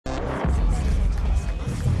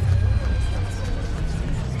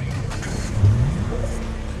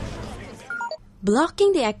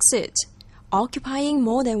blocking the exit, occupying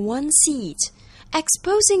more than one seat,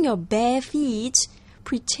 exposing your bare feet,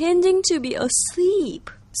 pretending to be asleep.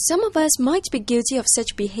 Some of us might be guilty of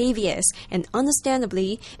such behaviors, and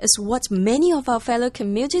understandably, is what many of our fellow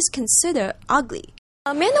commuters consider ugly.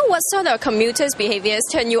 May I know what sort of commuters' behaviors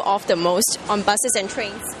turn you off the most on buses and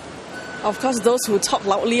trains? Of course, those who talk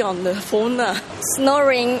loudly on the phone.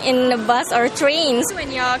 Snoring in the bus or trains.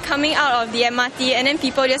 When you're coming out of the MRT and then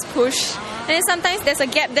people just push. And then sometimes there's a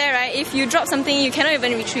gap there, right? If you drop something, you cannot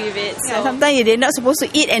even retrieve it. So. Yeah, sometimes they're not supposed to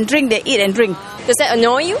eat and drink, they eat and drink. Does that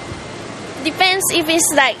annoy you? Depends if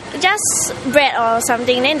it's like just bread or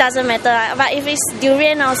something, then doesn't matter. But if it's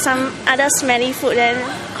durian or some other smelly food, then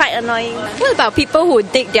quite annoying. What about people who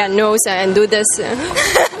dig their nose and do this?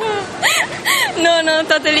 No,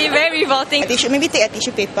 totally. Very revolting. They should maybe take a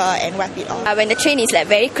tissue paper and wipe it off. When the train is like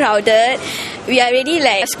very crowded, we are already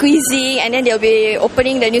like squeezing, and then they'll be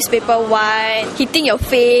opening the newspaper wide, hitting your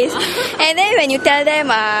face. And then when you tell them,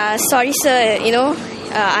 sorry sir,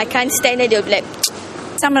 I can't stand it, they'll be like...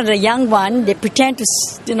 Some of the young ones, they pretend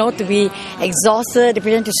to be exhausted, they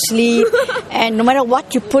pretend to sleep, and no matter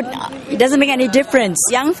what you put, it doesn't make any difference.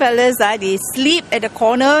 Young fellas, they sleep at the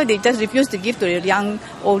corner, they just refuse to give to the young,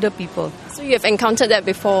 older people. So you have encountered that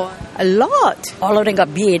before? A lot. All of them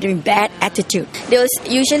got bad attitude. They'll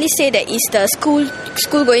usually say that it's the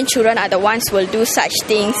school-going children are the ones who will do such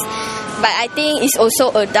things. But I think it's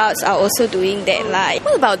also adults are also doing that.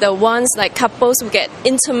 What about the ones like couples who get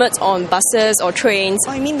intimate on buses or trains?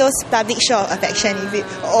 Oh, you mean those public show of affection, is it?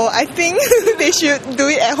 Oh, I think they should do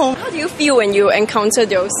it at home. How do you feel when you encounter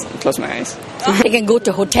those? Close my eyes. They can go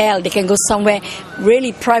to a hotel, they can go somewhere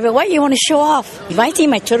really private. Why do you want to show off? If I see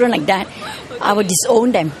my children like that, I would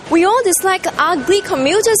disown them. We all dislike ugly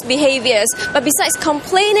commuters' behaviors, but besides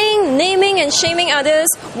complaining, naming and shaming others,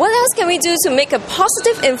 what else can we do to make a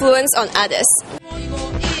positive influence on others?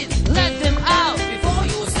 Let them out before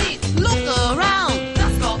you sit. Look around.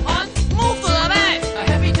 Just go on. Move to the back.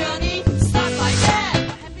 A happy journey starts like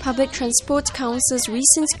that. Public Transport Council's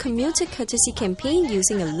recent commuter courtesy campaign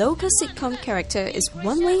using a local sitcom character is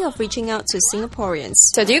one way of reaching out to Singaporeans.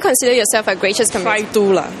 So do you consider yourself a gracious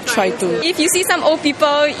commuter? Try to. If you see some old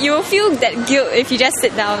people, you will feel that guilt if you just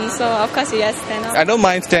sit down. So of course you just stand up. I don't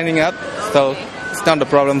mind standing up, so it's not a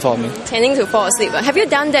problem for me. Tending to fall asleep. Have you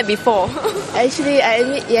done that before? Actually, I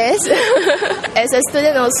admit yes. As a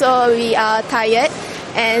student also, we are tired.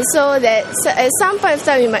 And so that at some point of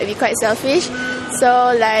time we might be quite selfish.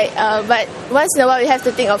 So but once in a while we have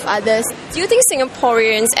to think of others. Do you think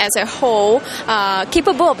Singaporeans as a whole are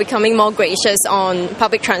capable of becoming more gracious on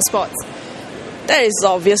public transport? That is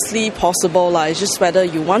obviously possible. It's just whether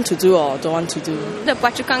you want to do or don't want to do. The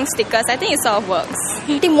Pachukang stickers, I think it sort of works.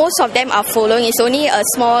 I think most of them are following. It's only a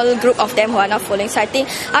small group of them who are not following. So I think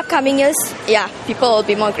upcoming years, people will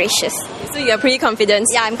be more gracious. So you're pretty confident?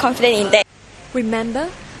 Yeah, I'm confident in that. Remember,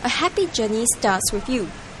 a happy journey starts with you.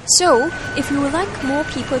 So, if you would like more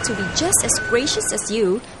people to be just as gracious as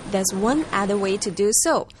you, there's one other way to do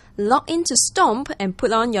so. Log into Stomp and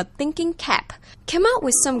put on your thinking cap. Come up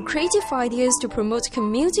with some creative ideas to promote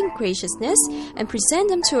commuting graciousness and present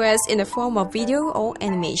them to us in the form of video or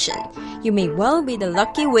animation. You may well be the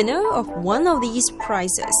lucky winner of one of these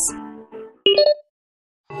prizes.